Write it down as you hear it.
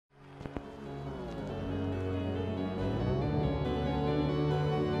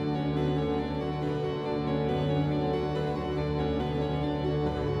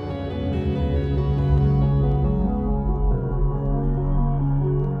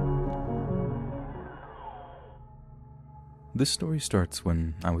This story starts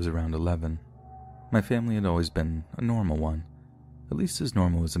when I was around 11. My family had always been a normal one, at least as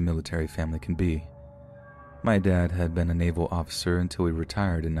normal as a military family can be. My dad had been a naval officer until he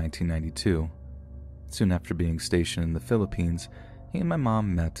retired in 1992. Soon after being stationed in the Philippines, he and my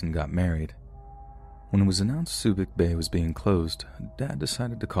mom met and got married. When it was announced Subic Bay was being closed, Dad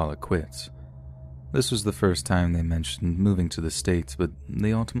decided to call it quits. This was the first time they mentioned moving to the States, but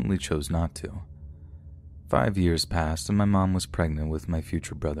they ultimately chose not to. 5 years passed and my mom was pregnant with my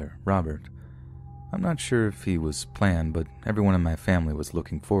future brother, Robert. I'm not sure if he was planned, but everyone in my family was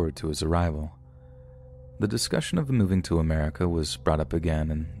looking forward to his arrival. The discussion of moving to America was brought up again,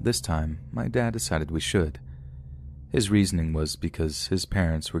 and this time my dad decided we should. His reasoning was because his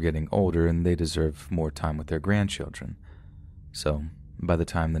parents were getting older and they deserve more time with their grandchildren. So, by the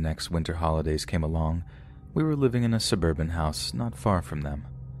time the next winter holidays came along, we were living in a suburban house not far from them.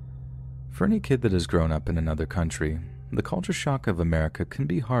 For any kid that has grown up in another country, the culture shock of America can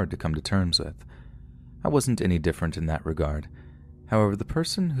be hard to come to terms with. I wasn't any different in that regard. However, the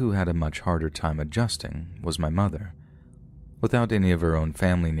person who had a much harder time adjusting was my mother. Without any of her own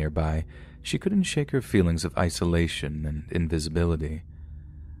family nearby, she couldn't shake her feelings of isolation and invisibility.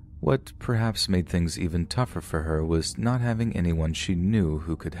 What perhaps made things even tougher for her was not having anyone she knew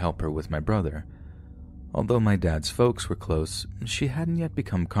who could help her with my brother. Although my dad's folks were close, she hadn't yet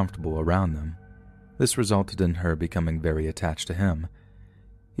become comfortable around them. This resulted in her becoming very attached to him.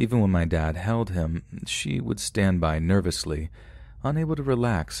 Even when my dad held him, she would stand by nervously, unable to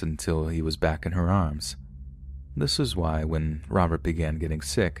relax until he was back in her arms. This is why, when Robert began getting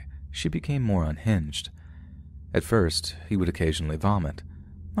sick, she became more unhinged. At first, he would occasionally vomit.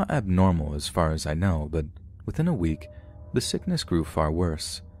 Not abnormal as far as I know, but within a week, the sickness grew far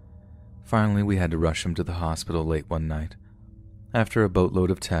worse. Finally, we had to rush him to the hospital late one night. After a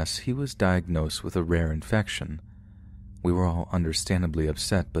boatload of tests, he was diagnosed with a rare infection. We were all understandably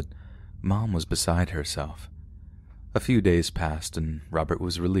upset, but Mom was beside herself. A few days passed and Robert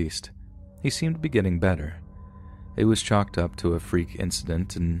was released. He seemed to be getting better. It was chalked up to a freak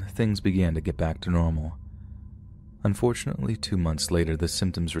incident and things began to get back to normal. Unfortunately, 2 months later, the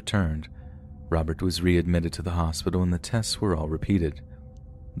symptoms returned. Robert was readmitted to the hospital and the tests were all repeated.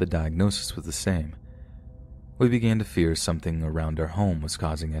 The diagnosis was the same. We began to fear something around our home was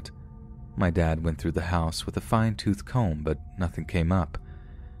causing it. My dad went through the house with a fine-tooth comb, but nothing came up.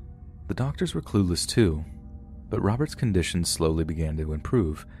 The doctors were clueless too, but Robert's condition slowly began to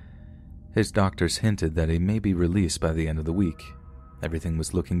improve. His doctors hinted that he may be released by the end of the week. Everything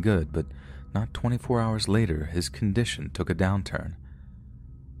was looking good, but not 24 hours later, his condition took a downturn.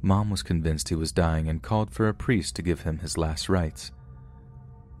 Mom was convinced he was dying and called for a priest to give him his last rites.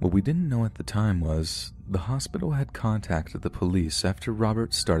 What we didn't know at the time was the hospital had contacted the police after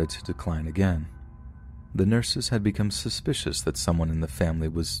Robert started to decline again. The nurses had become suspicious that someone in the family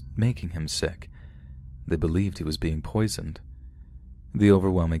was making him sick. They believed he was being poisoned. The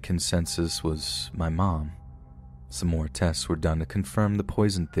overwhelming consensus was my mom. Some more tests were done to confirm the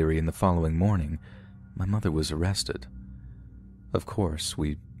poison theory, and the following morning, my mother was arrested. Of course,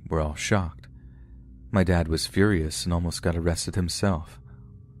 we were all shocked. My dad was furious and almost got arrested himself.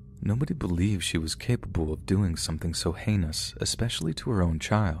 Nobody believed she was capable of doing something so heinous, especially to her own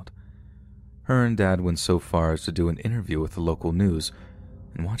child. Her and Dad went so far as to do an interview with the local news,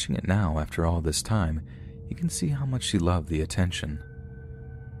 and watching it now after all this time, you can see how much she loved the attention.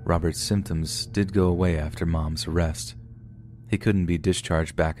 Robert's symptoms did go away after Mom's arrest. He couldn't be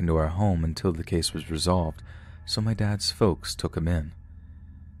discharged back into our home until the case was resolved, so my dad's folks took him in.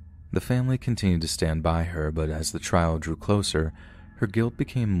 The family continued to stand by her, but as the trial drew closer, her guilt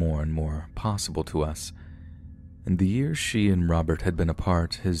became more and more possible to us. In the years she and Robert had been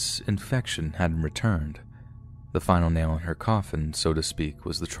apart, his infection hadn't returned. The final nail in her coffin, so to speak,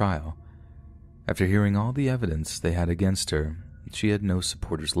 was the trial. After hearing all the evidence they had against her, she had no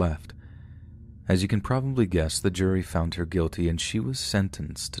supporters left. As you can probably guess, the jury found her guilty and she was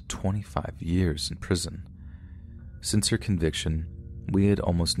sentenced to 25 years in prison. Since her conviction, we had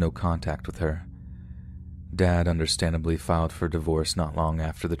almost no contact with her. Dad understandably filed for divorce not long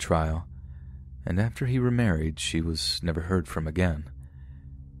after the trial, and after he remarried, she was never heard from again.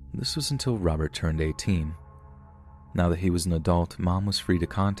 This was until Robert turned 18. Now that he was an adult, Mom was free to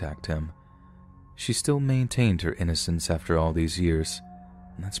contact him. She still maintained her innocence after all these years,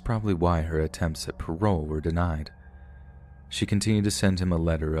 and that's probably why her attempts at parole were denied. She continued to send him a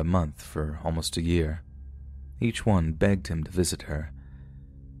letter a month for almost a year. Each one begged him to visit her.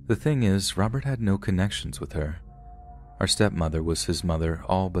 The thing is, Robert had no connections with her. Our stepmother was his mother,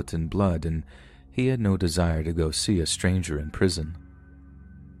 all but in blood, and he had no desire to go see a stranger in prison.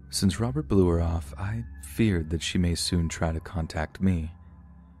 Since Robert blew her off, I feared that she may soon try to contact me.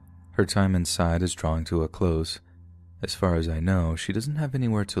 Her time inside is drawing to a close. As far as I know, she doesn't have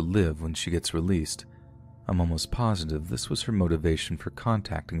anywhere to live when she gets released. I'm almost positive this was her motivation for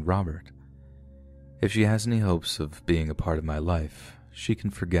contacting Robert. If she has any hopes of being a part of my life, she can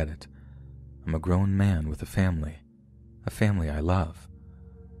forget it. I'm a grown man with a family I love.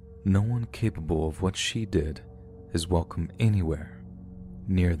 No one capable of what she did is welcome anywhere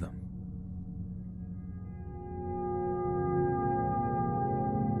near them.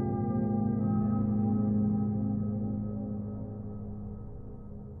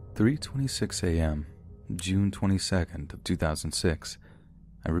 "3:26 a.m., June 22nd of 2006.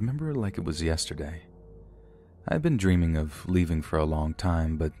 I remember it like it was yesterday. I've been dreaming of leaving for a long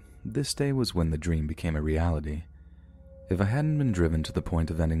time, but this day was when the dream became a reality. If I hadn't been driven to the point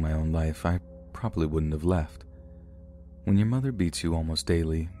of ending my own life, I probably wouldn't have left. When your mother beats you almost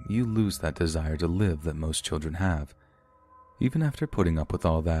daily, you lose that desire to live that most children have. Even after putting up with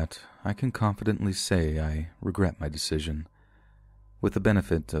all that, I can confidently say I regret my decision. With the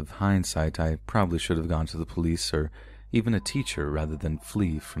benefit of hindsight, I probably should have gone to the police or even a teacher rather than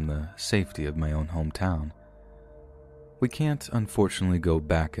flee from the safety of my own hometown. We can't, unfortunately, go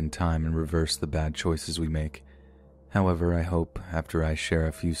back in time and reverse the bad choices we make. However, I hope, after I share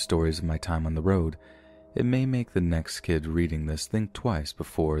a few stories of my time on the road, it may make the next kid reading this think twice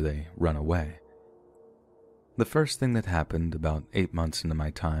before they run away. The first thing that happened about 8 months into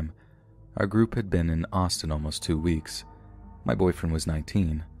my time, our group had been in Austin almost 2 weeks. My boyfriend was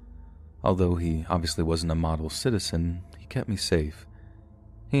 19. Although he obviously wasn't a model citizen, he kept me safe.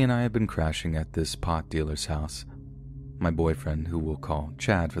 He and I had been crashing at this pot dealer's house. My boyfriend, who we'll call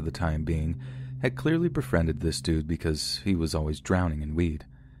Chad for the time being, had clearly befriended this dude because he was always drowning in weed.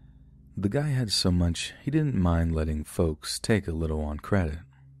 The guy had so much he didn't mind letting folks take a little on credit.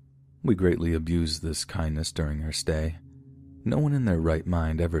 We greatly abused this kindness during our stay. No one in their right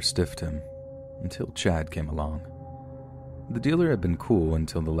mind ever stiffed him, until Chad came along. The dealer had been cool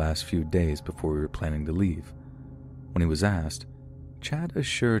until the last few days before we were planning to leave. When he was asked, Chad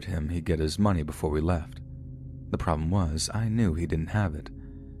assured him he'd get his money before we left. The problem was, I knew he didn't have it.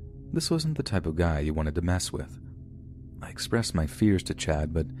 This wasn't the type of guy you wanted to mess with. I expressed my fears to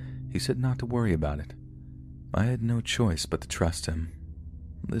Chad, but he said not to worry about it. I had no choice but to trust him.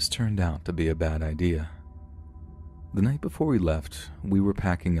 This turned out to be a bad idea. The night before we left, we were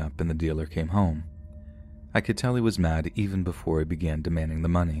packing up and the dealer came home. I could tell he was mad even before he began demanding the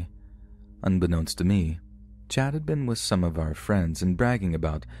money. Unbeknownst to me, Chad had been with some of our friends and bragging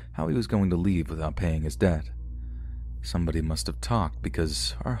about how he was going to leave without paying his debt. Somebody must have talked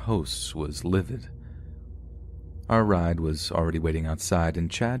because our host was livid. Our ride was already waiting outside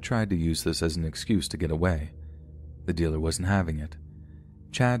and Chad tried to use this as an excuse to get away. The dealer wasn't having it.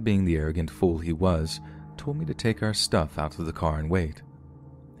 Chad, being the arrogant fool he was, told me to take our stuff out of the car and wait.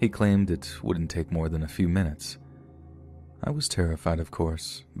 He claimed it wouldn't take more than a few minutes. I was terrified, of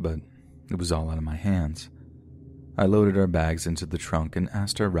course, but it was all out of my hands. I loaded our bags into the trunk and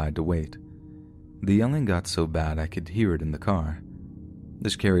asked our ride to wait. The yelling got so bad I could hear it in the car.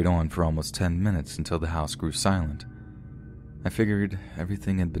 This carried on for almost 10 minutes until the house grew silent. I figured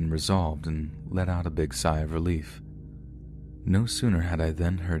everything had been resolved and let out a big sigh of relief. No sooner had I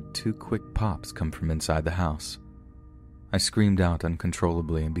then heard 2 quick pops come from inside the house. I screamed out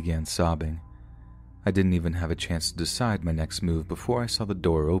uncontrollably and began sobbing. I didn't even have a chance to decide my next move before I saw the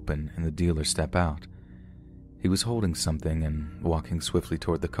door open and the dealer step out. He was holding something and walking swiftly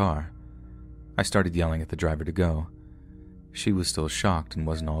toward the car. I started yelling at the driver to go. She was still shocked and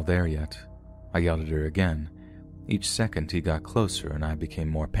wasn't all there yet. I yelled at her again. Each second he got closer and I became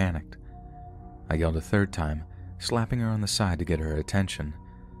more panicked. I yelled a third time, slapping her on the side to get her attention.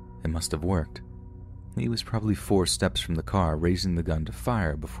 It must have worked. He was probably 4 steps from the car, raising the gun to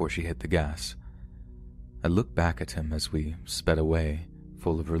fire before she hit the gas. I looked back at him as we sped away,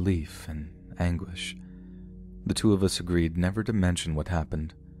 full of relief and anguish. The 2 of us agreed never to mention what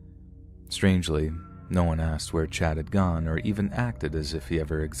happened. Strangely, no one asked where Chad had gone or even acted as if he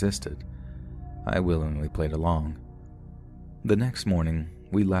ever existed. I willingly played along. The next morning,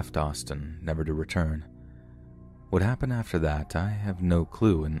 we left Austin, never to return. What happened after that, I have no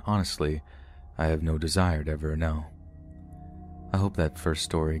clue, and honestly, I have no desire to ever know. I hope that first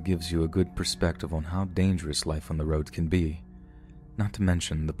story gives you a good perspective on how dangerous life on the road can be, not to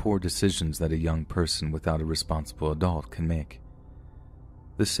mention the poor decisions that a young person without a responsible adult can make.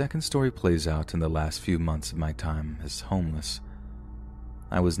 The second story plays out in the last few months of my time as homeless.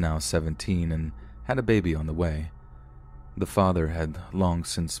 I was now 17 and had a baby on the way. The father had long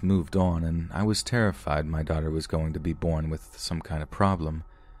since moved on, and I was terrified my daughter was going to be born with some kind of problem.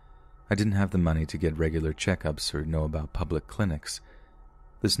 I didn't have the money to get regular checkups or know about public clinics.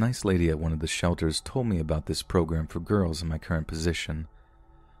 This nice lady at one of the shelters told me about this program for girls in my current position.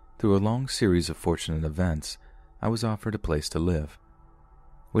 Through a long series of fortunate events, I was offered a place to live.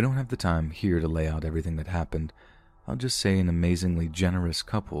 We don't have the time here to lay out everything that happened. I'll just say an amazingly generous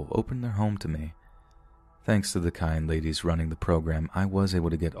couple opened their home to me. Thanks to the kind ladies running the program, I was able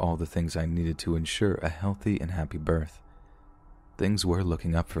to get all the things I needed to ensure a healthy and happy birth. Things were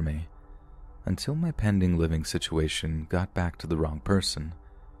looking up for me, until my pending living situation got back to the wrong person.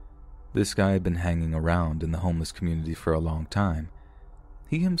 This guy had been hanging around in the homeless community for a long time.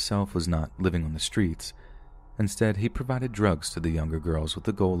 He himself was not living on the streets. Instead, he provided drugs to the younger girls with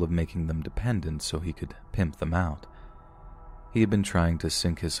the goal of making them dependent so he could pimp them out. He had been trying to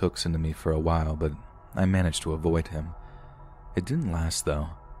sink his hooks into me for a while, but I managed to avoid him. It didn't last, though.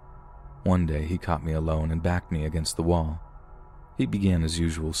 One day, he caught me alone and backed me against the wall. He began his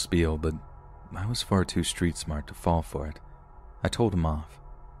usual spiel, but I was far too street smart to fall for it. I told him off,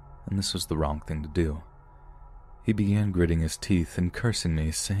 and this was the wrong thing to do. He began gritting his teeth and cursing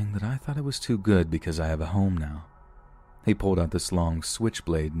me, saying that I thought it was too good because I have a home now. He pulled out this long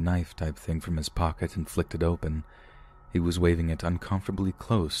switchblade knife-type thing from his pocket and flicked it open. He was waving it uncomfortably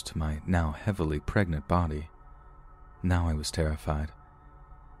close to my now heavily pregnant body. Now I was terrified.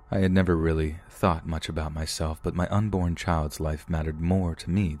 I had never really thought much about myself, but my unborn child's life mattered more to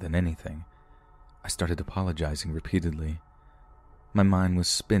me than anything. I started apologizing repeatedly. My mind was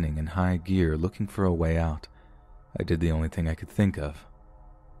spinning in high gear, looking for a way out. I did the only thing I could think of.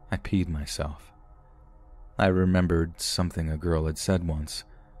 I peed myself. I remembered something a girl had said once.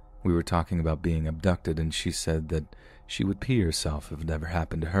 We were talking about being abducted, and she said that she would pee herself if it ever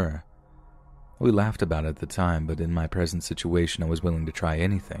happened to her. We laughed about it at the time, but in my present situation I was willing to try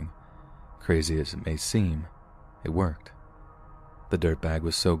anything. Crazy as it may seem, it worked. The dirtbag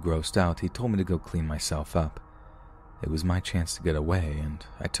was so grossed out, he told me to go clean myself up. It was my chance to get away, and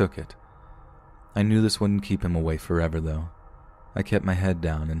I took it. I knew this wouldn't keep him away forever, though. I kept my head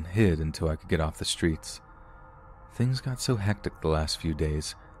down and hid until I could get off the streets. Things got so hectic the last few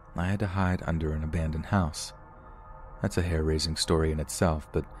days, I had to hide under an abandoned house. That's a hair-raising story in itself,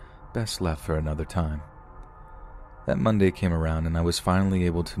 but best left for another time. That Monday came around, and I was finally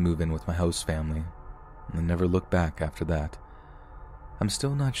able to move in with my host family, and never looked back after that. I'm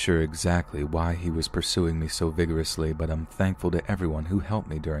still not sure exactly why he was pursuing me so vigorously, but I'm thankful to everyone who helped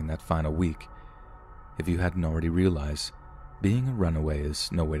me during that final week. If you hadn't already realized, being a runaway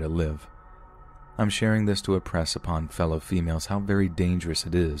is no way to live. I'm sharing this to impress upon fellow females how very dangerous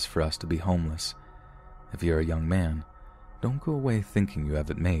it is for us to be homeless. If you're a young man, don't go away thinking you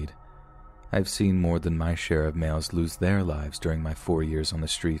have it made. I've seen more than my share of males lose their lives during my 4 years on the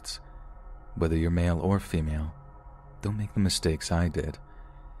streets. Whether you're male or female, don't make the mistakes I did.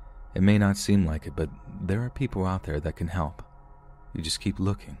 It may not seem like it, but there are people out there that can help. You just keep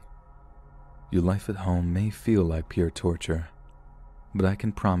looking. Your life at home may feel like pure torture, but I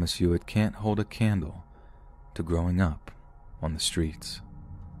can promise you it can't hold a candle to growing up on the streets.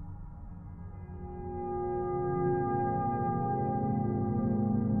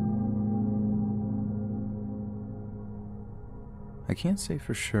 I can't say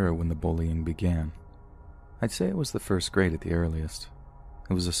for sure when the bullying began. I'd say it was the first grade at the earliest.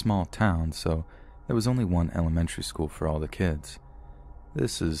 It was a small town, so there was only one elementary school for all the kids.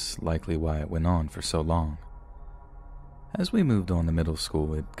 This is likely why it went on for so long. As we moved on to middle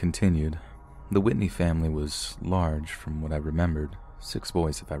school, it continued. The Whitney family was large from what I remembered, 6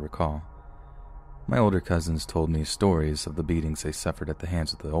 boys if I recall. My older cousins told me stories of the beatings they suffered at the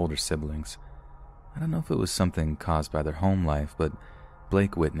hands of the older siblings. I don't know if it was something caused by their home life, but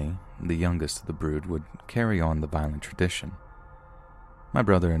Blake Whitney, the youngest of the brood, would carry on the violent tradition. My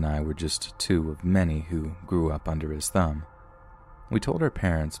brother and I were just 2 of many who grew up under his thumb. We told our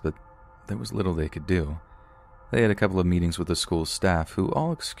parents, but there was little they could do. They had a couple of meetings with the school staff who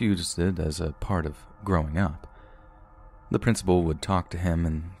all excused it as a part of growing up. The principal would talk to him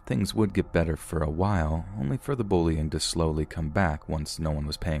and things would get better for a while, only for the bullying to slowly come back once no one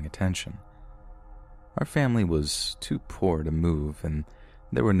was paying attention. Our family was too poor to move and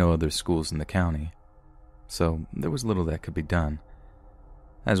there were no other schools in the county, so there was little that could be done.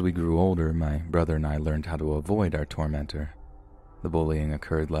 As we grew older, my brother and I learned how to avoid our tormentor. The bullying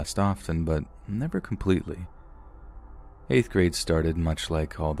occurred less often, but never completely. 8th grade started much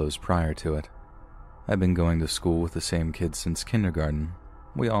like all those prior to it. I'd been going to school with the same kids since kindergarten.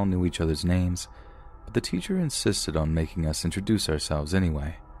 We all knew each other's names, but the teacher insisted on making us introduce ourselves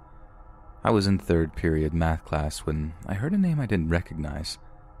anyway. I was in 3rd period math class when I heard a name I didn't recognize.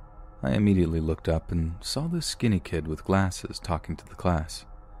 I immediately looked up and saw this skinny kid with glasses talking to the class.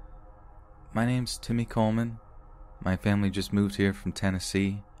 My name's Timmy Coleman. My family just moved here from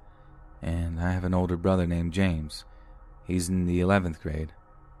Tennessee, and I have an older brother named James. He's in the 11th grade.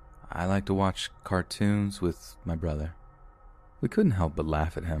 I like to watch cartoons with my brother." We couldn't help but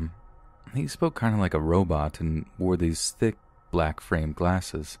laugh at him. He spoke kind of like a robot and wore these thick, black-framed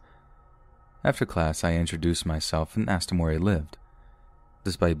glasses. After class, I introduced myself and asked him where he lived.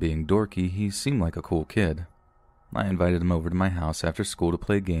 Despite being dorky, he seemed like a cool kid. I invited him over to my house after school to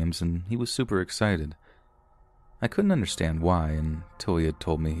play games, and he was super excited. I couldn't understand why until he had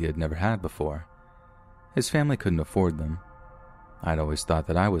told me he had never had before. His family couldn't afford them. I'd always thought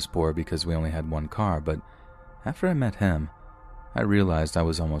that I was poor because we only had one car, but after I met him, I realized I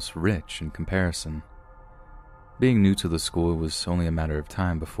was almost rich in comparison. Being new to the school, it was only a matter of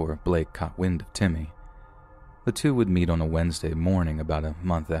time before Blake caught wind of Timmy. The two would meet on a Wednesday morning about a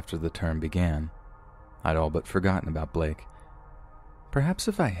month after the term began. I'd all but forgotten about Blake. Perhaps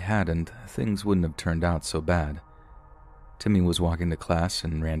if I hadn't, things wouldn't have turned out so bad. Timmy was walking to class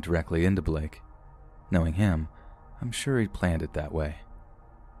and ran directly into Blake. Knowing him, I'm sure he'd planned it that way.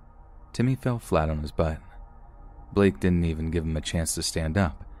 Timmy fell flat on his butt. Blake didn't even give him a chance to stand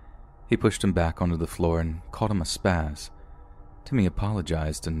up. He pushed him back onto the floor and called him a spaz. Timmy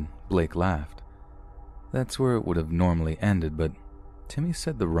apologized and Blake laughed. That's where it would have normally ended, but Timmy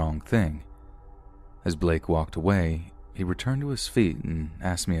said the wrong thing. As Blake walked away, he returned to his feet and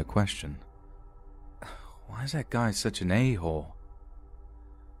asked me a question. "Why is that guy such an a-hole?"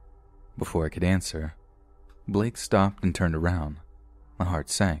 Before I could answer, Blake stopped and turned around. My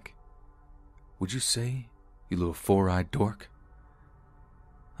heart sank. "Would you say, you little four-eyed dork?"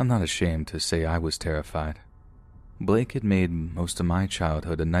 I'm not ashamed to say I was terrified. Blake had made most of my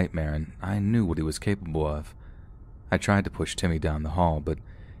childhood a nightmare, and I knew what he was capable of. I tried to push Timmy down the hall, but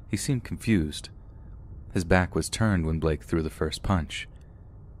he seemed confused. His back was turned when Blake threw the first punch.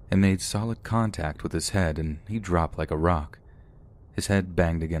 It made solid contact with his head, and he dropped like a rock. His head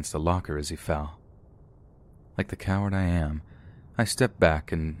banged against a locker as he fell. Like the coward I am, I stepped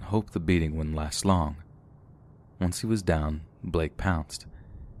back and hoped the beating wouldn't last long. Once he was down, Blake pounced.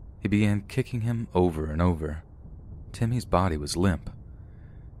 He began kicking him over and over. Timmy's body was limp.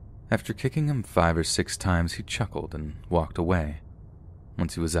 After kicking him 5 or 6 times, he chuckled and walked away.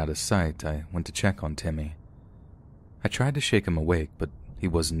 Once he was out of sight, I went to check on Timmy. I tried to shake him awake, but he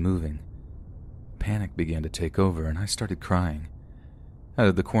wasn't moving. Panic began to take over, and I started crying. Out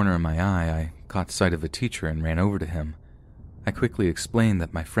of the corner of my eye, I caught sight of a teacher and ran over to him. I quickly explained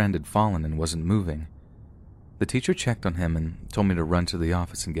that my friend had fallen and wasn't moving. The teacher checked on him and told me to run to the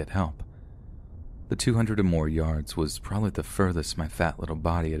office and get help. The 200 or more yards was probably the furthest my fat little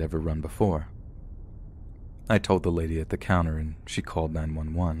body had ever run before. I told the lady at the counter and she called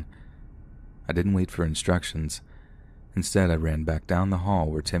 911. I didn't wait for instructions. Instead, I ran back down the hall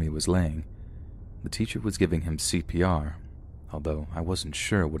where Timmy was laying. The teacher was giving him CPR, although I wasn't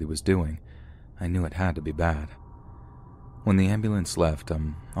sure what he was doing. I knew it had to be bad. When the ambulance left,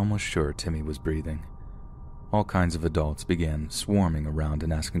 I'm almost sure Timmy was breathing. All kinds of adults began swarming around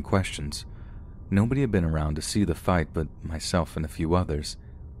and asking questions. Nobody had been around to see the fight but myself and a few others.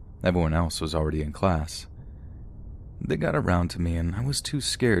 Everyone else was already in class. They got around to me and I was too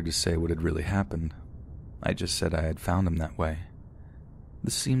scared to say what had really happened. I just said I had found him that way.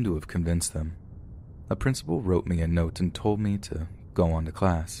 This seemed to have convinced them. A principal wrote me a note and told me to go on to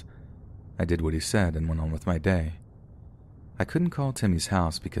class. I did what he said and went on with my day. I couldn't call Timmy's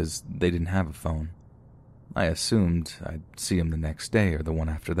house because they didn't have a phone. I assumed I'd see him the next day or the one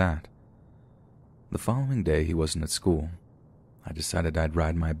after that. The following day, he wasn't at school. I decided I'd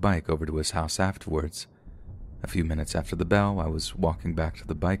ride my bike over to his house afterwards. A few minutes after the bell, I was walking back to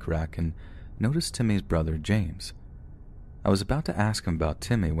the bike rack and noticed Timmy's brother, James. I was about to ask him about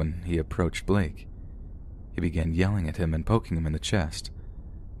Timmy when he approached Blake. He began yelling at him and poking him in the chest.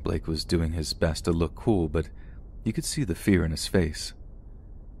 Blake was doing his best to look cool, but you could see the fear in his face.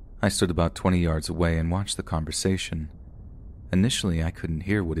 I stood about 20 yards away and watched the conversation. Initially, I couldn't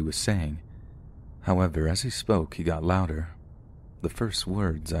hear what he was saying. However, as he spoke, he got louder. The first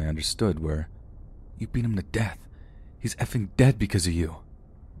words I understood were, "You beat him to death. He's effing dead because of you."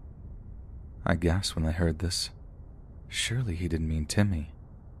 I gasped when I heard this. Surely he didn't mean Timmy.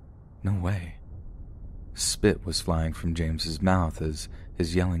 No way. Spit was flying from James's mouth as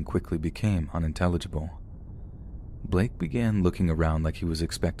his yelling quickly became unintelligible. Blake began looking around like he was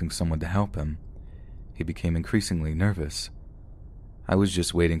expecting someone to help him. He became increasingly nervous. I was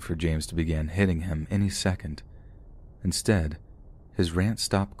just waiting for James to begin hitting him any second. Instead, his rant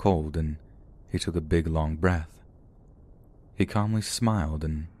stopped cold and he took a big long breath. He calmly smiled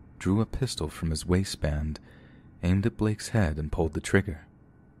and drew a pistol from his waistband, aimed at Blake's head and pulled the trigger.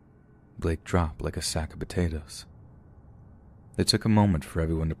 Blake dropped like a sack of potatoes. It took a moment for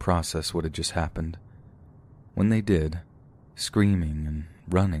everyone to process what had just happened. When they did, screaming and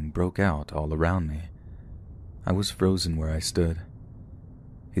running broke out all around me. I was frozen where I stood.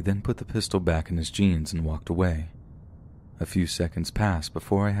 He then put the pistol back in his jeans and walked away. A few seconds passed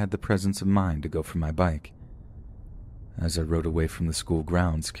before I had the presence of mind to go for my bike. As I rode away from the school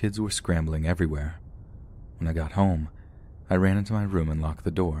grounds, kids were scrambling everywhere. When I got home, I ran into my room and locked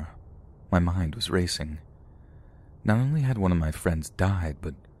the door. My mind was racing. Not only had one of my friends died,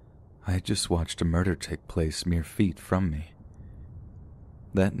 but I had just watched a murder take place mere feet from me.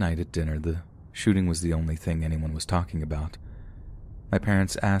 That night at dinner, the shooting was the only thing anyone was talking about. My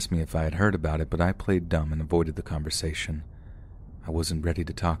parents asked me if I had heard about it, but I played dumb and avoided the conversation. I wasn't ready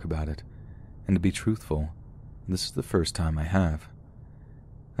to talk about it, and to be truthful, this is the first time I have.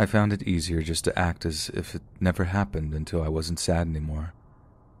 I found it easier just to act as if it never happened until I wasn't sad anymore.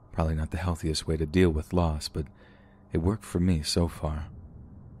 Probably not the healthiest way to deal with loss, but it worked for me so far.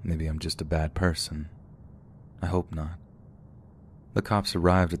 Maybe I'm just a bad person. I hope not. The cops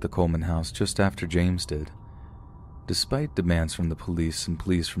arrived at the Coleman house just after James did. Despite demands from the police and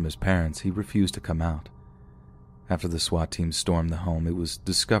pleas from his parents, he refused to come out. After the SWAT team stormed the home, it was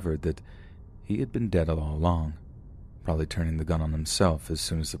discovered that he had been dead all along, probably turning the gun on himself as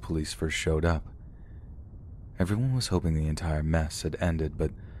soon as the police first showed up. Everyone was hoping the entire mess had ended,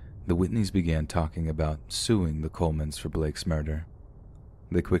 but the Whitneys began talking about suing the Colemans for Blake's murder.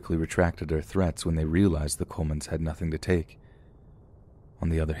 They quickly retracted their threats when they realized the Colemans had nothing to take. On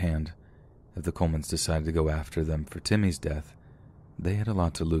the other hand, if the Colemans decided to go after them for Timmy's death, they had a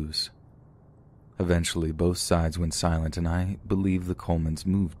lot to lose. Eventually, both sides went silent, and I believe the Colemans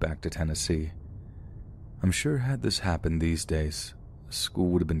moved back to Tennessee. I'm sure had this happened these days, school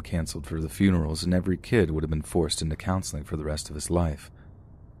would have been canceled for the funerals, and every kid would have been forced into counseling for the rest of his life.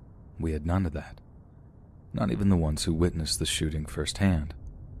 We had none of that. Not even the ones who witnessed the shooting firsthand.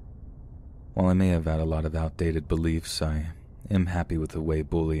 While I may have had a lot of outdated beliefs, I am happy with the way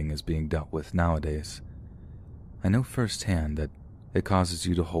bullying is being dealt with nowadays. I know firsthand that it causes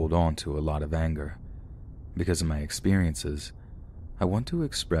you to hold on to a lot of anger. Because of my experiences, I want to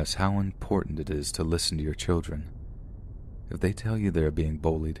express how important it is to listen to your children. If they tell you they're being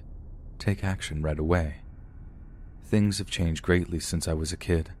bullied, take action right away. Things have changed greatly since I was a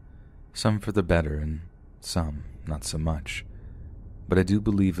kid, some for the better and some not so much. But I do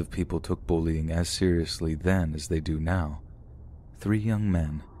believe if people took bullying as seriously then as they do now, 3 young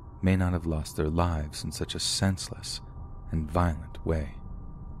men may not have lost their lives in such a senseless and violent way.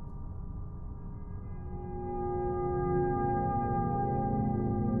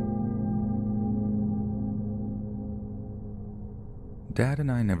 Dad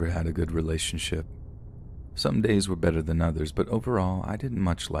and I never had a good relationship. Some days were better than others, but overall I didn't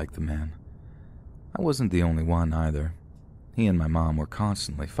much like the man. I wasn't the only one either. He and my mom were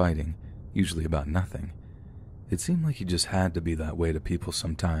constantly fighting, usually about nothing. It seemed like he just had to be that way to people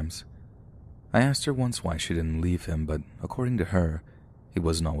sometimes. I asked her once why she didn't leave him, but according to her, he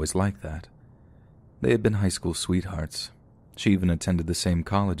wasn't always like that. They had been high school sweethearts. She even attended the same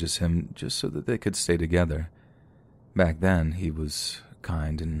college as him just so that they could stay together. Back then, he was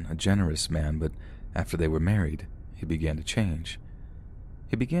kind and a generous man, but after they were married, he began to change.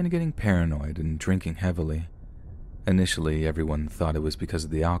 He began getting paranoid and drinking heavily. Initially, everyone thought it was because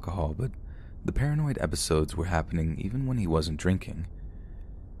of the alcohol, but the paranoid episodes were happening even when he wasn't drinking.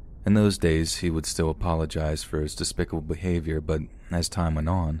 In those days, he would still apologize for his despicable behavior, but as time went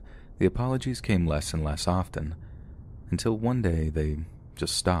on, the apologies came less and less often, until one day they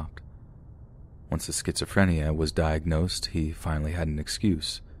just stopped. Once the schizophrenia was diagnosed, he finally had an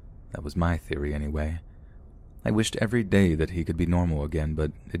excuse. That was my theory anyway. I wished every day that he could be normal again,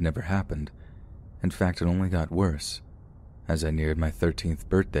 but it never happened. In fact, it only got worse. As I neared my 13th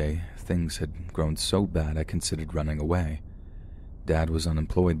birthday, things had grown so bad I considered running away. Dad was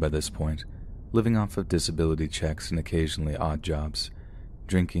unemployed by this point, living off of disability checks and occasionally odd jobs.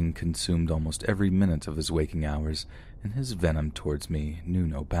 Drinking consumed almost every minute of his waking hours, and his venom towards me knew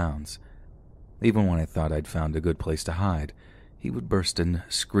no bounds. Even when I thought I'd found a good place to hide, he would burst in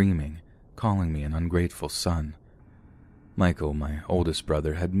screaming, calling me an ungrateful son. Michael, my oldest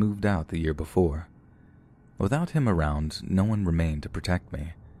brother, had moved out the year before. Without him around, no one remained to protect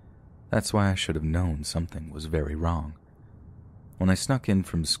me. That's why I should have known something was very wrong. When I snuck in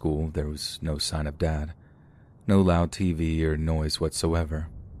from school, there was no sign of Dad. No loud TV or noise whatsoever.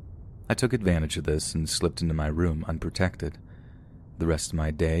 I took advantage of this and slipped into my room unprotected. The rest of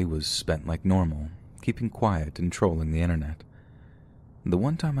my day was spent like normal, keeping quiet and trolling the internet. The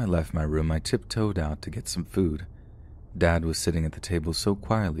one time I left my room, I tiptoed out to get some food. Dad was sitting at the table so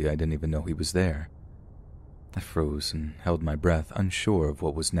quietly I didn't even know he was there. I froze and held my breath, unsure of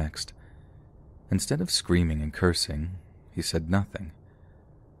what was next. Instead of screaming and cursing, he said nothing.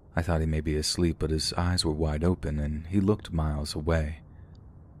 I thought he may be asleep, but his eyes were wide open and he looked miles away.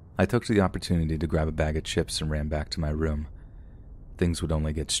 I took the opportunity to grab a bag of chips and ran back to my room. Things would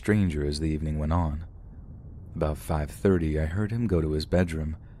only get stranger as the evening went on. About 5:30, I heard him go to his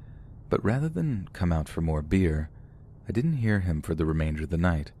bedroom, but rather than come out for more beer, I didn't hear him for the remainder of the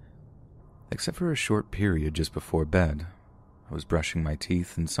night. Except for a short period just before bed, I was brushing my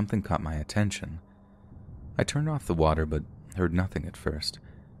teeth and something caught my attention. I turned off the water but heard nothing at first.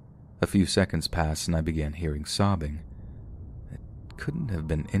 A few seconds passed and I began hearing sobbing. It couldn't have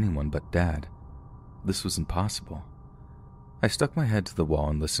been anyone but Dad. This was impossible. I stuck my head to the wall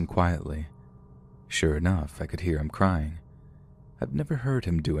and listened quietly. Sure enough, I could hear him crying. I've never heard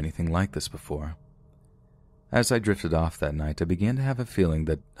him do anything like this before. As I drifted off that night, I began to have a feeling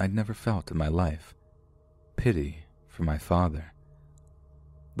that I'd never felt in my life. Pity for my father.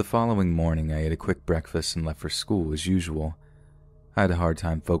 The following morning, I ate a quick breakfast and left for school as usual. I had a hard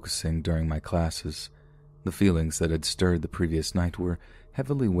time focusing during my classes. The feelings that had stirred the previous night were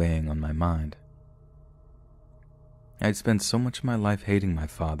heavily weighing on my mind. I'd spent so much of my life hating my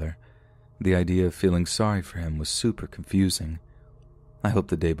father. The idea of feeling sorry for him was super confusing. I hoped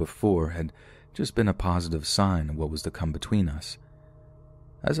the day before had just been a positive sign of what was to come between us.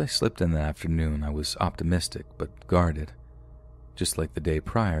 As I slept in the afternoon, I was optimistic but guarded. Just like the day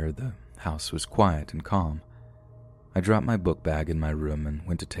prior, the house was quiet and calm. I dropped my book bag in my room and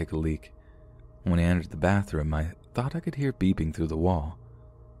went to take a leak. When I entered the bathroom, I thought I could hear beeping through the wall.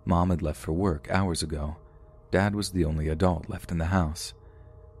 Mom had left for work hours ago. Dad was the only adult left in the house.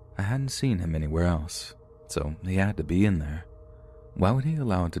 I hadn't seen him anywhere else, so he had to be in there. Why would he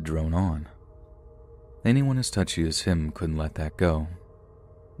allow it to drone on? Anyone as touchy as him couldn't let that go.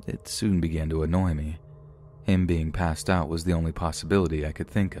 It soon began to annoy me. Him being passed out was the only possibility I could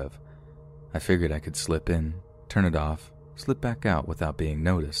think of. I figured I could slip in, turn it off, slip back out without being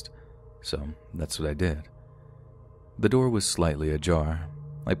noticed, so that's what I did. The door was slightly ajar.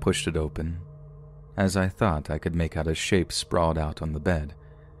 I pushed it open. As I thought, I could make out a shape sprawled out on the bed.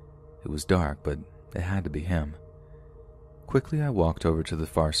 It was dark, but it had to be him. Quickly, I walked over to the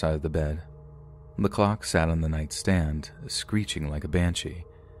far side of the bed. The clock sat on the nightstand, screeching like a banshee.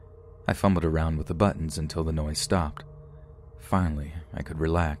 I fumbled around with the buttons until the noise stopped. Finally, I could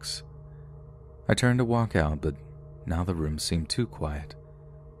relax. I turned to walk out, but now the room seemed too quiet.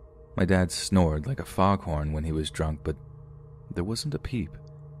 My dad snored like a foghorn when he was drunk, but there wasn't a peep.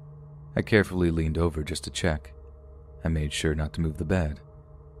 I carefully leaned over just to check. I made sure not to move the bed.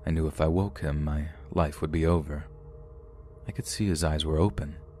 I knew if I woke him, my life would be over. I could see his eyes were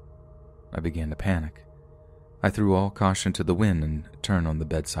open. I began to panic. I threw all caution to the wind and turned on the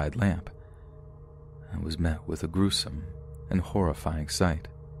bedside lamp. I was met with a gruesome and horrifying sight.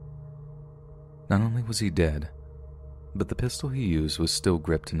 Not only was he dead, but the pistol he used was still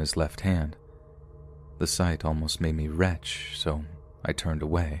gripped in his left hand. The sight almost made me retch, so I turned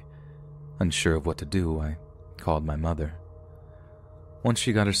away. Unsure of what to do, I called my mother. Once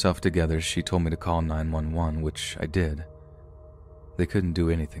she got herself together, she told me to call 911, which I did. They couldn't do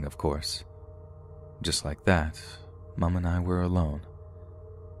anything, of course. Just like that, Mom and I were alone.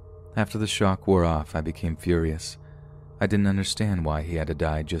 After the shock wore off, I became furious. I didn't understand why he had to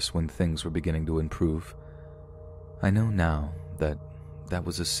die just when things were beginning to improve. I know now that that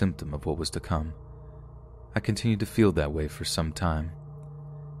was a symptom of what was to come. I continued to feel that way for some time.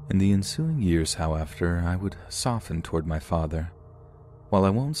 In the ensuing years, however, I would soften toward my father. While I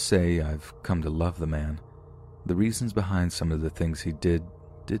won't say I've come to love the man, the reasons behind some of the things he did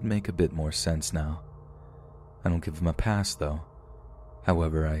make a bit more sense now. I don't give him a pass, though.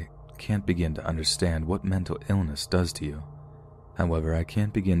 However, I can't begin to understand what mental illness does to you.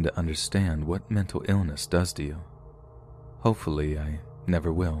 Hopefully, I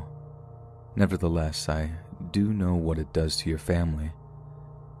never will. Nevertheless, I do know what it does to your family.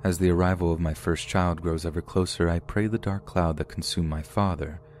 As the arrival of my first child grows ever closer, I pray the dark cloud that consumed my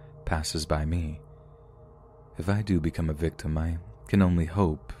father passes by me. If I do become a victim, I can only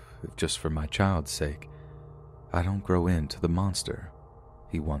hope, if just for my child's sake, I don't grow into the monster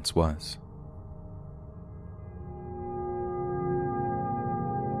he once was.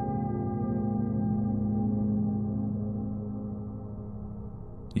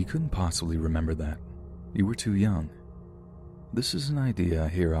 You couldn't possibly remember that. You were too young. This is an idea I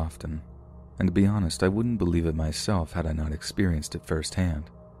hear often, and to be honest, I wouldn't believe it myself had I not experienced it firsthand.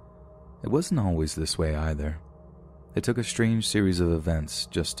 It wasn't always this way either. It took a strange series of events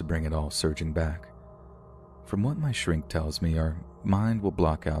just to bring it all surging back. From what my shrink tells me, our mind will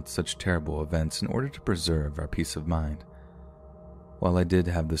block out such terrible events in order to preserve our peace of mind. While I did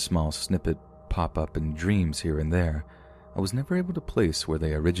have the small snippet pop up in dreams here and there, I was never able to place where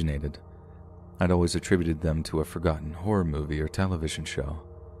they originated. I'd always attributed them to a forgotten horror movie or television show.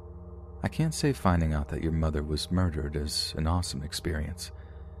 I can't say finding out that your mother was murdered is an awesome experience,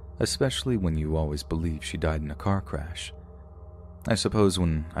 especially when you always believe she died in a car crash. I suppose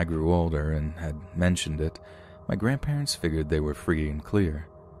when I grew older and had mentioned it, my grandparents figured they were free and clear.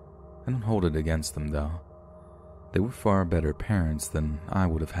 I don't hold it against them, though. They were far better parents than I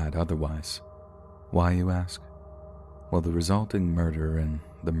would have had otherwise. Why, you ask? Well, the resulting murder and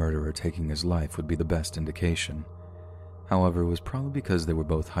the murderer taking his life would be the best indication. However, it was probably because they were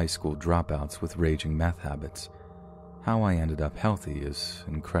both high school dropouts with raging meth habits. How I ended up healthy is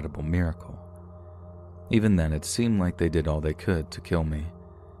an incredible miracle. Even then, it seemed like they did all they could to kill me.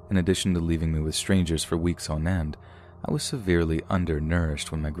 In addition to leaving me with strangers for weeks on end, I was severely undernourished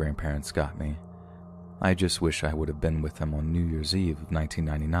when my grandparents got me. I just wish I would have been with them on New Year's Eve of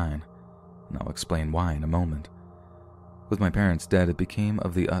 1999, and I'll explain why in a moment. With my parents dead, it became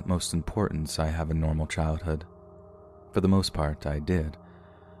of the utmost importance I have a normal childhood. For the most part, I did,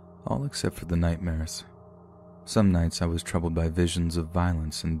 all except for the nightmares. Some nights I was troubled by visions of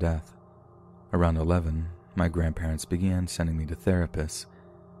violence and death. Around 11, my grandparents began sending me to therapists.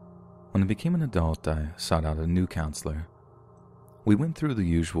 When I became an adult, I sought out a new counselor. We went through the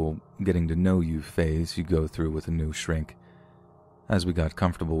usual getting-to-know-you phase you go through with a new shrink. As we got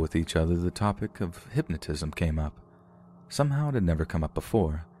comfortable with each other, the topic of hypnotism came up. Somehow it had never come up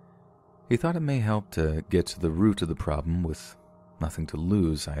before. He thought it may help to get to the root of the problem. With nothing to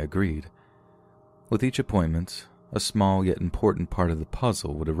lose, I agreed. With each appointment, a small yet important part of the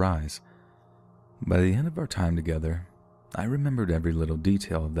puzzle would arise. By the end of our time together, I remembered every little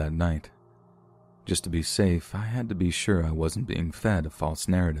detail of that night. Just to be safe, I had to be sure I wasn't being fed a false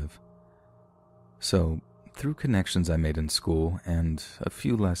narrative. So, through connections I made in school and a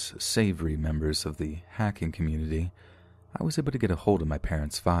few less savory members of the hacking community, I was able to get a hold of my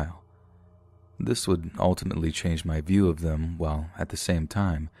parents' file. This would ultimately change my view of them, while at the same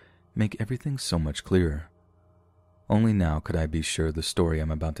time make everything so much clearer. Only now could I be sure the story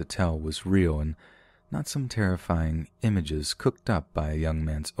I'm about to tell was real and not some terrifying images cooked up by a young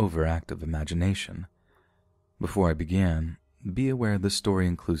man's overactive imagination. Before I began, be aware this story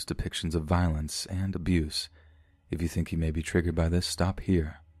includes depictions of violence and abuse. If you think you may be triggered by this, stop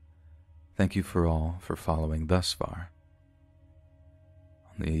here. Thank you for following thus far.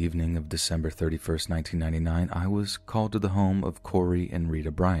 On the evening of December 31st, 1999, I was called to the home of Corey and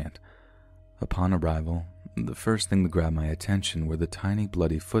Rita Bryant. Upon arrival, the first thing that grabbed my attention were the tiny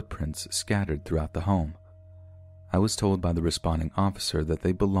bloody footprints scattered throughout the home. I was told by the responding officer that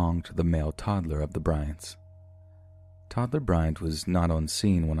they belonged to the male toddler of the Bryants. Toddler Bryant was not on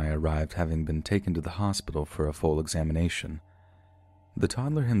scene when I arrived, having been taken to the hospital for a full examination. The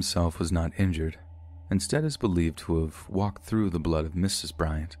toddler himself was not injured, instead is believed to have walked through the blood of Mrs.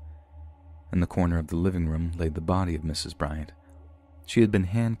 Bryant. In the corner of the living room lay the body of Mrs. Bryant. She had been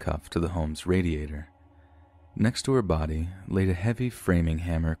handcuffed to the home's radiator. Next to her body laid a heavy framing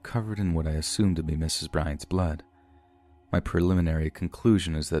hammer covered in what I assumed to be Mrs. Bryant's blood. My preliminary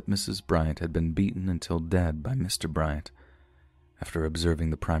conclusion is that Mrs. Bryant had been beaten until dead by Mr. Bryant. After observing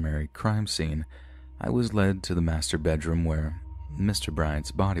the primary crime scene, I was led to the master bedroom where Mr.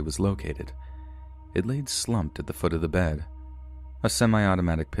 Bryant's body was located. It laid slumped at the foot of the bed. A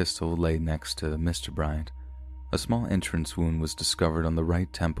semi-automatic pistol lay next to Mr. Bryant. A small entrance wound was discovered on the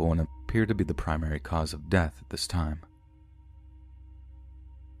right temple and appeared to be the primary cause of death at this time.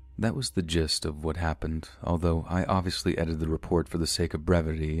 That was the gist of what happened. Although I obviously edited the report for the sake of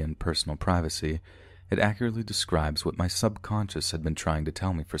brevity and personal privacy, it accurately describes what my subconscious had been trying to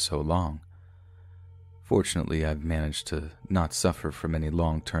tell me for so long. Fortunately, I've managed to not suffer from any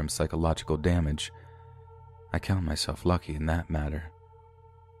long-term psychological damage. I count myself lucky in that matter.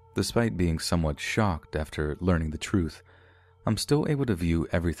 Despite being somewhat shocked after learning the truth, I'm still able to view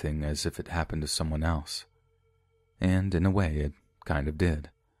everything as if it happened to someone else. And in a way, it kind of did.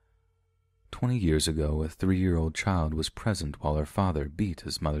 20 years ago, a 3-year-old child was present while her father beat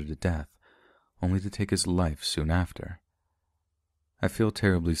his mother to death, only to take his life soon after. I feel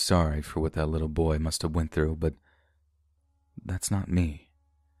terribly sorry for what that little boy must have went through, but that's not me.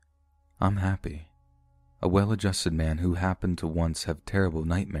 I'm happy. A well-adjusted man who happened to once have terrible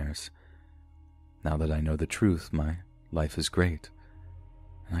nightmares. Now that I know the truth, my life is great,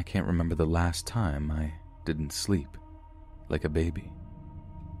 and I can't remember the last time I didn't sleep like a baby.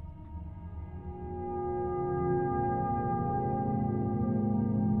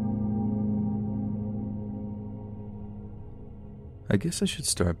 I guess I should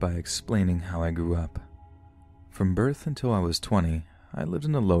start by explaining how I grew up. From birth until I was 20, I lived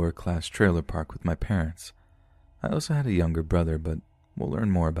in a lower-class trailer park with my parents. I also had a younger brother, but we'll learn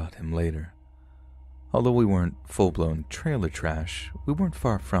more about him later. Although we weren't full-blown trailer trash, we weren't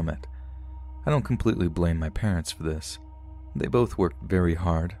far from it. I don't completely blame my parents for this. They both worked very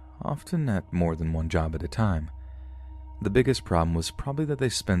hard, often at more than one job at a time. The biggest problem was probably that they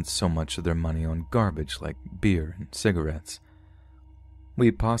spent so much of their money on garbage like beer and cigarettes. We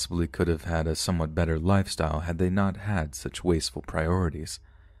possibly could have had a somewhat better lifestyle had they not had such wasteful priorities.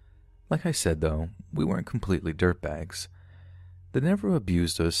 Like I said, though, we weren't completely dirtbags. They never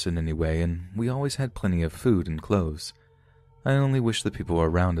abused us in any way, and we always had plenty of food and clothes. I only wish the people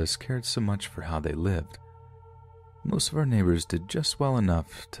around us cared so much for how they lived. Most of our neighbors did just well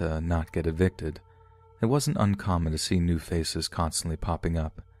enough to not get evicted. It wasn't uncommon to see new faces constantly popping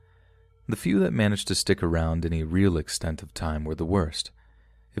up. The few that managed to stick around any real extent of time were the worst.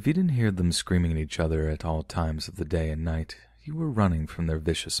 If you didn't hear them screaming at each other at all times of the day and night, you were running from their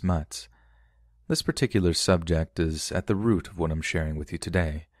vicious mutts. This particular subject is at the root of what I'm sharing with you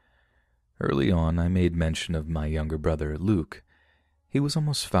today. Early on, I made mention of my younger brother, Luke. He was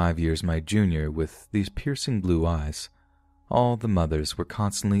almost 5 years my junior with these piercing blue eyes. All the mothers were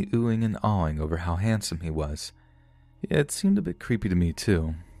constantly oohing and awing over how handsome he was. It seemed a bit creepy to me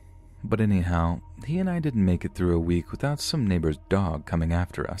too. But anyhow, he and I didn't make it through a week without some neighbor's dog coming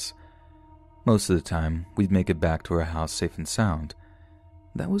after us. Most of the time, we'd make it back to our house safe and sound.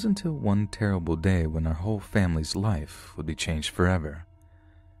 That was until one terrible day when our whole family's life would be changed forever.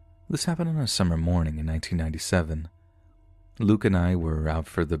 This happened on a summer morning in 1997. Luke and I were out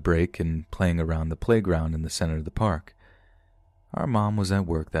for the break and playing around the playground in the center of the park. Our mom was at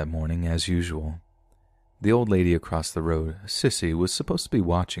work that morning as usual. The old lady across the road, Sissy, was supposed to be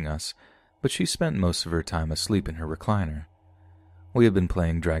watching us, but she spent most of her time asleep in her recliner. We had been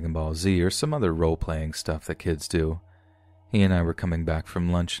playing Dragon Ball Z or some other role-playing stuff that kids do. He and I were coming back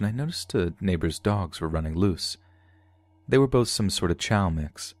from lunch and I noticed a neighbor's dogs were running loose. They were both some sort of chow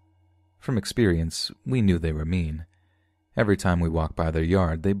mix. From experience, we knew they were mean. Every time we walked by their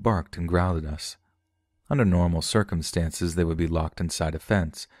yard, they barked and growled at us. Under normal circumstances, they would be locked inside a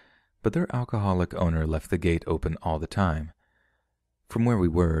fence, but their alcoholic owner left the gate open all the time. From where we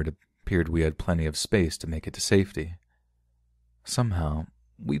were, it appeared we had plenty of space to make it to safety. Somehow,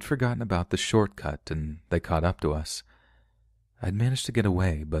 we'd forgotten about the shortcut and they caught up to us. I'd managed to get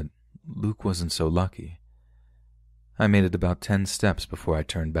away, but Luke wasn't so lucky. I made it about 10 steps before I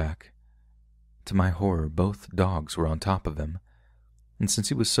turned back. To my horror, both dogs were on top of him, and since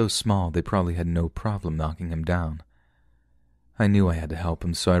he was so small, they probably had no problem knocking him down. I knew I had to help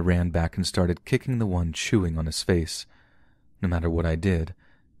him, so I ran back and started kicking the one chewing on his face. No matter what I did,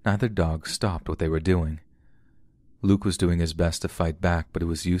 neither dog stopped what they were doing. Luke was doing his best to fight back, but it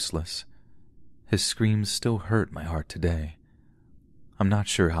was useless. His screams still hurt my heart today. I'm not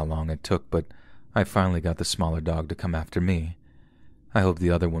sure how long it took, but I finally got the smaller dog to come after me. I hoped the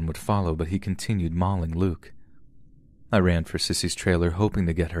other one would follow, but he continued mauling Luke. I ran for Sissy's trailer, hoping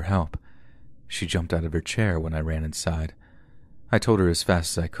to get her help. She jumped out of her chair when I ran inside. I told her as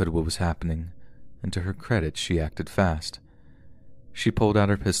fast as I could what was happening, and to her credit, she acted fast. She pulled out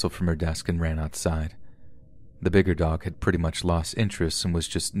her pistol from her desk and ran outside. The bigger dog had pretty much lost interest and was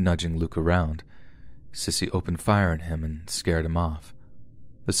just nudging Luke around. Sissy opened fire at him and scared him off.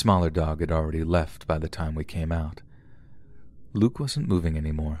 The smaller dog had already left by the time we came out. Luke wasn't moving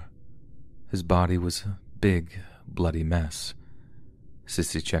anymore. His body was a big, bloody mess.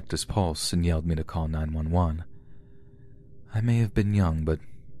 Sissy checked his pulse and yelled me to call 911. I may have been young, but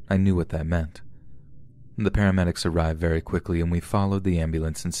I knew what that meant. The paramedics arrived very quickly and we followed the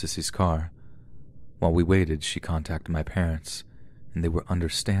ambulance in Sissy's car. While we waited, she contacted my parents, and they were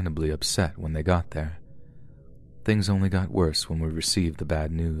understandably upset when they got there. Things only got worse when we received the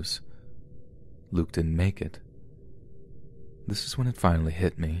bad news. Luke didn't make it. This is when it finally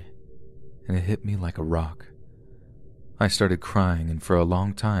hit me, and it hit me like a rock. I started crying and for a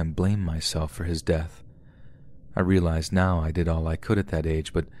long time blamed myself for his death. I realize now I did all I could at that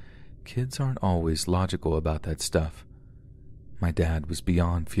age, but kids aren't always logical about that stuff. My dad was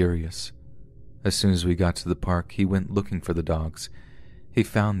beyond furious. As soon as we got to the park, he went looking for the dogs. He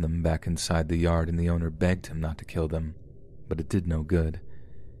found them back inside the yard and the owner begged him not to kill them, but it did no good.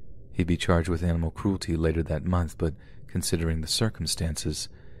 He'd be charged with animal cruelty later that month, but considering the circumstances,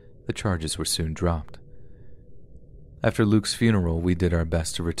 the charges were soon dropped. After Luke's funeral, we did our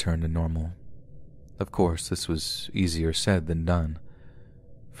best to return to normal. Of course, this was easier said than done.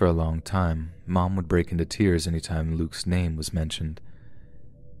 For a long time, Mom would break into tears any time Luke's name was mentioned.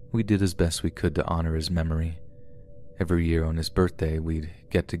 We did as best we could to honor his memory. Every year on his birthday, we'd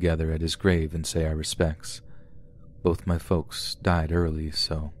get together at his grave and say our respects. Both my folks died early,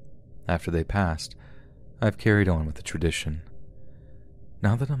 so after they passed, I've carried on with the tradition.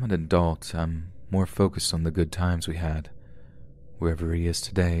 Now that I'm an adult, I'm more focused on the good times we had. Wherever he is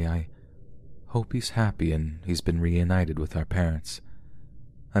today, I hope he's happy and he's been reunited with our parents.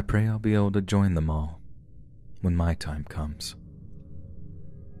 I pray I'll be able to join them all when my time comes.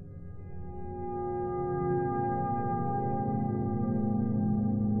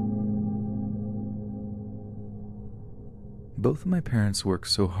 Both of my parents worked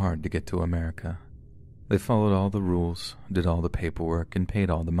so hard to get to America. They followed all the rules, did all the paperwork, and paid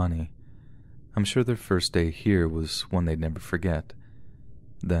all the money. I'm sure their first day here was one they'd never forget.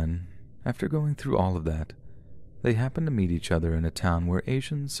 Then, after going through all of that, they happened to meet each other in a town where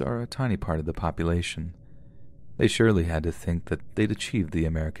Asians are a tiny part of the population. They surely had to think that they'd achieved the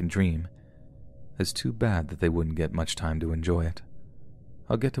American dream. It's too bad that they wouldn't get much time to enjoy it.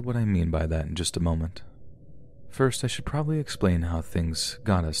 I'll get to what I mean by that in just a moment. First, I should probably explain how things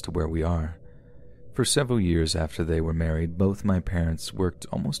got us to where we are. For several years after they were married, both my parents worked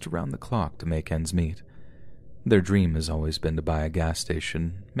almost around the clock to make ends meet. Their dream has always been to buy a gas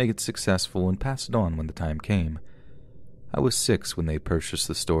station, make it successful, and pass it on when the time came. I was 6 when they purchased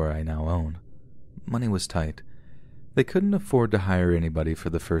the store I now own. Money was tight. They couldn't afford to hire anybody for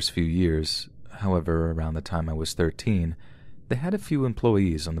the first few years. However, around the time I was 13, they had a few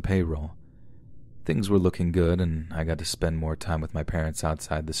employees on the payroll. Things were looking good, and I got to spend more time with my parents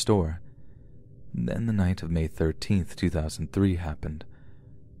outside the store. Then the night of May 13th, 2003 happened.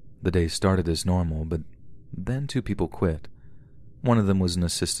 The day started as normal, but then 2 people quit. One of them was an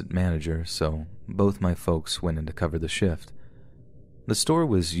assistant manager, so both my folks went in to cover the shift. The store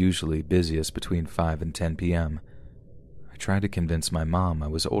was usually busiest between 5 and 10 p.m. I tried to convince my mom I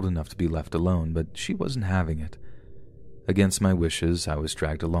was old enough to be left alone, but she wasn't having it. Against my wishes, I was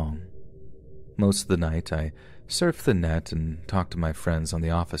dragged along. Most of the night, I surfed the net and talked to my friends on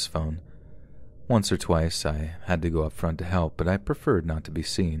the office phone. Once or twice, I had to go up front to help, but I preferred not to be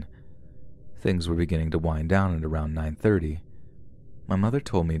seen. Things were beginning to wind down at around 9:30. My mother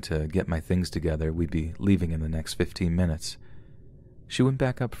told me to get my things together. We'd be leaving in the next 15 minutes. She went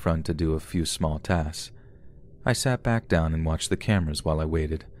back up front to do a few small tasks. I sat back down and watched the cameras while I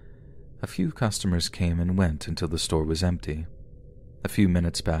waited. A few customers came and went until the store was empty. A few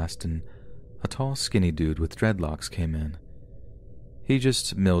minutes passed, and a tall, skinny dude with dreadlocks came in. He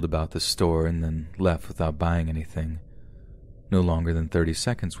just milled about the store and then left without buying anything. No longer than 30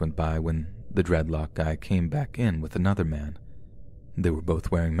 seconds went by when the dreadlock guy came back in with another man. They were both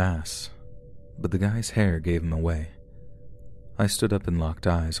wearing masks, but the guy's hair gave him away. I stood up and locked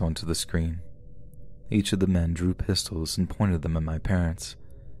eyes onto the screen. Each of the men drew pistols and pointed them at my parents.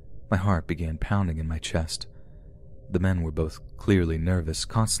 My heart began pounding in my chest. The men were both clearly nervous,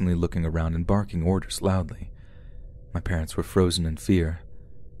 constantly looking around and barking orders loudly. My parents were frozen in fear.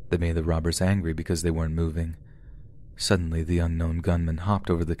 They made the robbers angry because they weren't moving. Suddenly, the unknown gunman hopped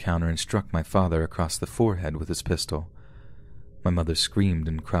over the counter and struck my father across the forehead with his pistol. My mother screamed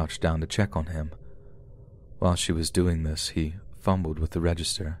and crouched down to check on him. While she was doing this, he fumbled with the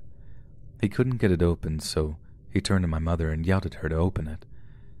register. He couldn't get it open, so he turned to my mother and yelled at her to open it.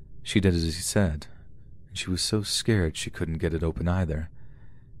 She did as he said, and she was so scared she couldn't get it open either.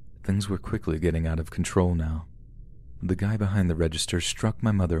 Things were quickly getting out of control now. The guy behind the register struck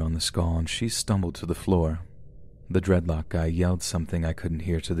my mother on the skull and she stumbled to the floor. The dreadlock guy yelled something I couldn't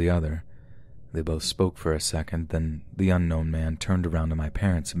hear to the other. They both spoke for a second, then the unknown man turned around to my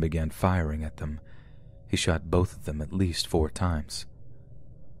parents and began firing at them. He shot both of them at least 4 times.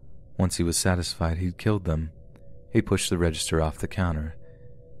 Once he was satisfied he'd killed them, he pushed the register off the counter.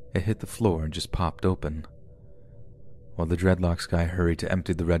 It hit the floor and just popped open. While the dreadlocks guy hurried to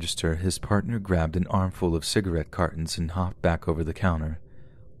empty the register, his partner grabbed an armful of cigarette cartons and hopped back over the counter.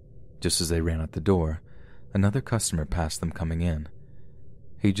 Just as they ran out the door, another customer passed them coming in.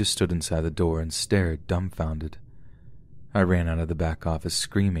 He just stood inside the door and stared, dumbfounded. I ran out of the back office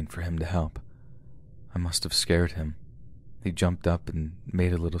screaming for him to help. I must have scared him. He jumped up and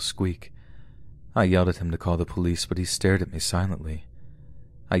made a little squeak. I yelled at him to call the police, but he stared at me silently.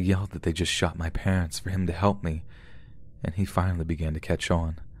 I yelled that they just shot my parents, for him to help me, and he finally began to catch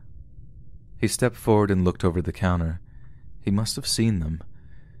on. He stepped forward and looked over the counter. He must have seen them.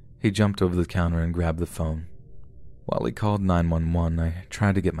 He jumped over the counter and grabbed the phone. While he called 911, I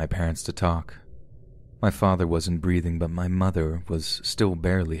tried to get my parents to talk. My father wasn't breathing, but my mother was still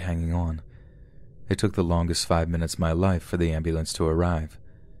barely hanging on. It took the longest 5 minutes of my life for the ambulance to arrive.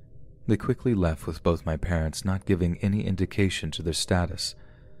 They quickly left with both my parents, not giving any indication to their status.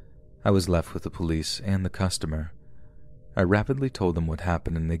 I was left with the police and the customer. I rapidly told them what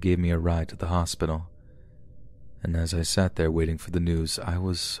happened and they gave me a ride to the hospital. And as I sat there waiting for the news, I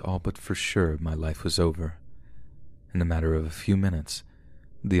was all but for sure my life was over. In a matter of a few minutes,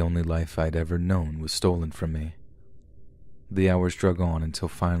 the only life I'd ever known was stolen from me. The hours drug on until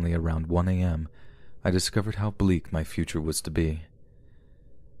finally around 1 a.m., I discovered how bleak my future was to be.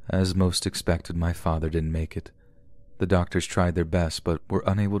 As most expected, my father didn't make it. The doctors tried their best but were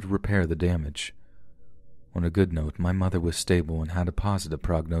unable to repair the damage. On a good note, my mother was stable and had a positive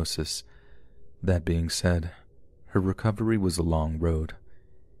prognosis. That being said, her recovery was a long road.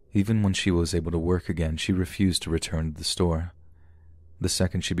 Even when she was able to work again, she refused to return to the store. The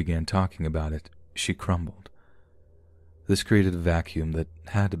second she began talking about it, she crumbled. This created a vacuum that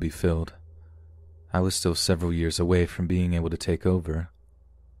had to be filled. I was still several years away from being able to take over.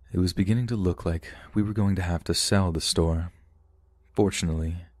 It was beginning to look like we were going to have to sell the store.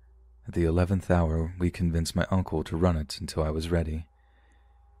 Fortunately, at the 11th hour, we convinced my uncle to run it until I was ready.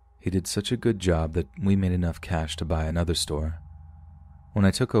 He did such a good job that we made enough cash to buy another store. When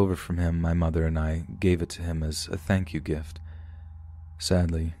I took over from him, my mother and I gave it to him as a thank you gift.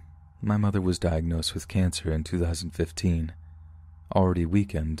 Sadly, my mother was diagnosed with cancer in 2015. Already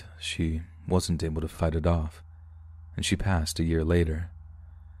weakened, she wasn't able to fight it off, and she passed a year later.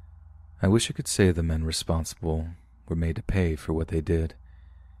 I wish I could say the men responsible were made to pay for what they did.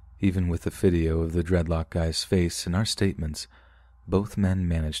 Even with the video of the dreadlock guy's face in our statements, both men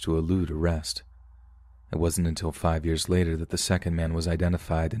managed to elude arrest. It wasn't until 5 years later that the second man was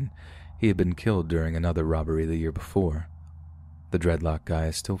identified, and he had been killed during another robbery the year before. The dreadlock guy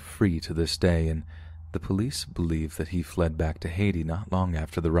is still free to this day, and the police believe that he fled back to Haiti not long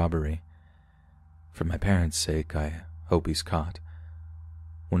after the robbery. For my parents' sake, I hope he's caught.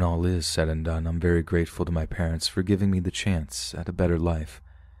 When all is said and done, I'm very grateful to my parents for giving me the chance at a better life.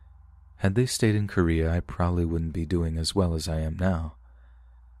 Had they stayed in Korea, I probably wouldn't be doing as well as I am now.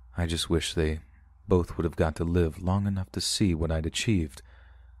 I just wish they both would have got to live long enough to see what I'd achieved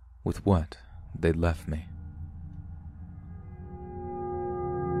with what they'd left me.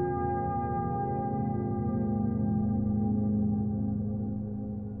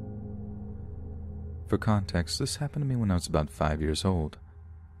 For context, this happened to me when I was about 5 years old.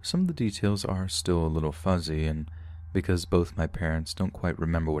 Some of the details are still a little fuzzy, and because both my parents don't quite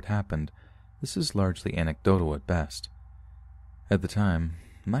remember what happened, this is largely anecdotal at best. At the time,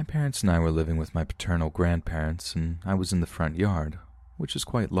 my parents and I were living with my paternal grandparents, and I was in the front yard, which is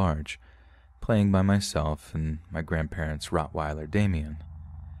quite large, playing by myself and my grandparents' Rottweiler, Damien.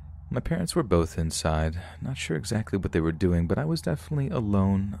 My parents were both inside, not sure exactly what they were doing, but I was definitely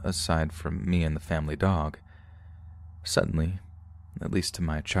alone aside from me and the family dog. Suddenly, at least to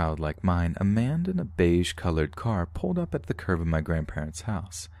my childlike mind, a man in a beige-colored car pulled up at the curb of my grandparents'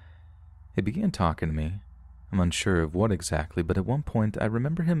 house. He began talking to me. I'm unsure of what exactly, but at one point I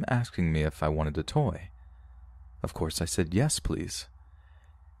remember him asking me if I wanted a toy. Of course I said yes, please.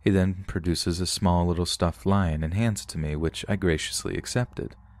 He then produces a small little stuffed lion and hands it to me, which I graciously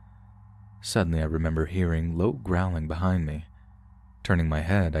accepted. Suddenly I remember hearing low growling behind me. Turning my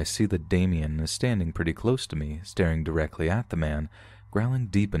head, I see that Damien is standing pretty close to me, staring directly at the man, growling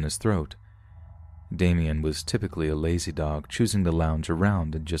deep in his throat. Damien was typically a lazy dog, choosing to lounge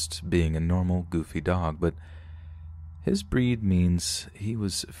around and just being a normal, goofy dog, but his breed means he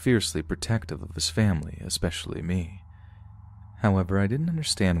was fiercely protective of his family, especially me. However, I didn't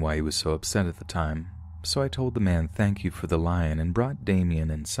understand why he was so upset at the time, so I told the man thank you for the lion and brought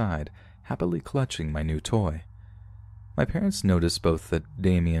Damien inside, happily clutching my new toy. My parents noticed both that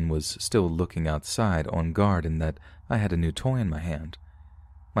Damien was still looking outside on guard and that I had a new toy in my hand.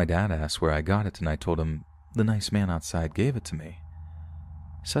 My dad asked where I got it, and I told him the nice man outside gave it to me.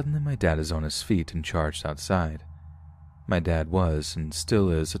 Suddenly my dad is on his feet and charged outside. My dad was, and still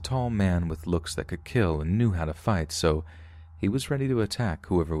is, a tall man with looks that could kill and knew how to fight, so he was ready to attack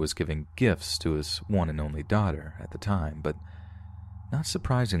whoever was giving gifts to his one and only daughter at the time, but not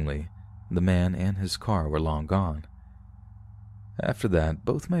surprisingly, the man and his car were long gone. After that,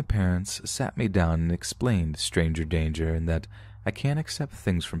 both my parents sat me down and explained stranger danger and that I can't accept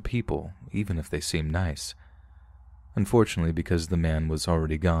things from people, even if they seem nice. Unfortunately, because the man was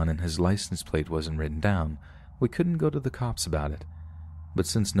already gone and his license plate wasn't written down, we couldn't go to the cops about it. But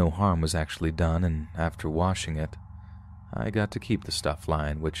since no harm was actually done, and after washing it, I got to keep the stuffed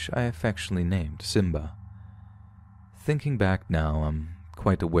lion, which I affectionately named Simba. Thinking back now, I'm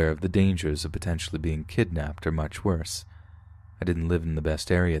quite aware of the dangers of potentially being kidnapped or much worse. I didn't live in the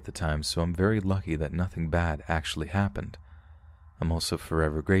best area at the time, so I'm very lucky that nothing bad actually happened. I'm also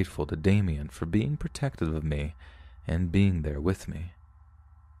forever grateful to Damien for being protective of me and being there with me.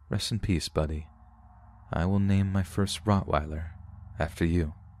 Rest in peace, buddy. I will name my first Rottweiler after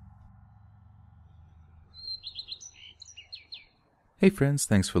you. Hey friends,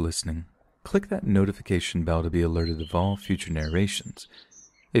 thanks for listening. Click that notification bell to be alerted of all future narrations.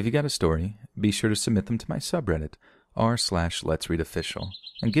 If you got a story, be sure to submit them to my subreddit, r/letsreadofficial,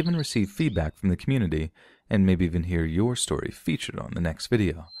 and give and receive feedback from the community, and maybe even hear your story featured on the next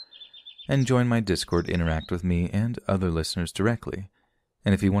video. And join my Discord to interact with me and other listeners directly.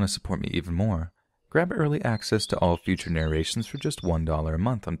 And if you want to support me even more, grab early access to all future narrations for just $1 a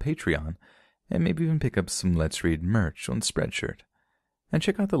month on Patreon, and maybe even pick up some Let's Read merch on Spreadshirt. And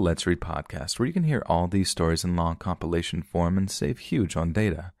check out the Let's Read podcast, where you can hear all these stories in long compilation form and save huge on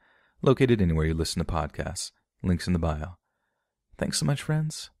data. Located anywhere you listen to podcasts. Links in the bio. Thanks so much,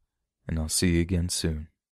 friends, and I'll see you again soon.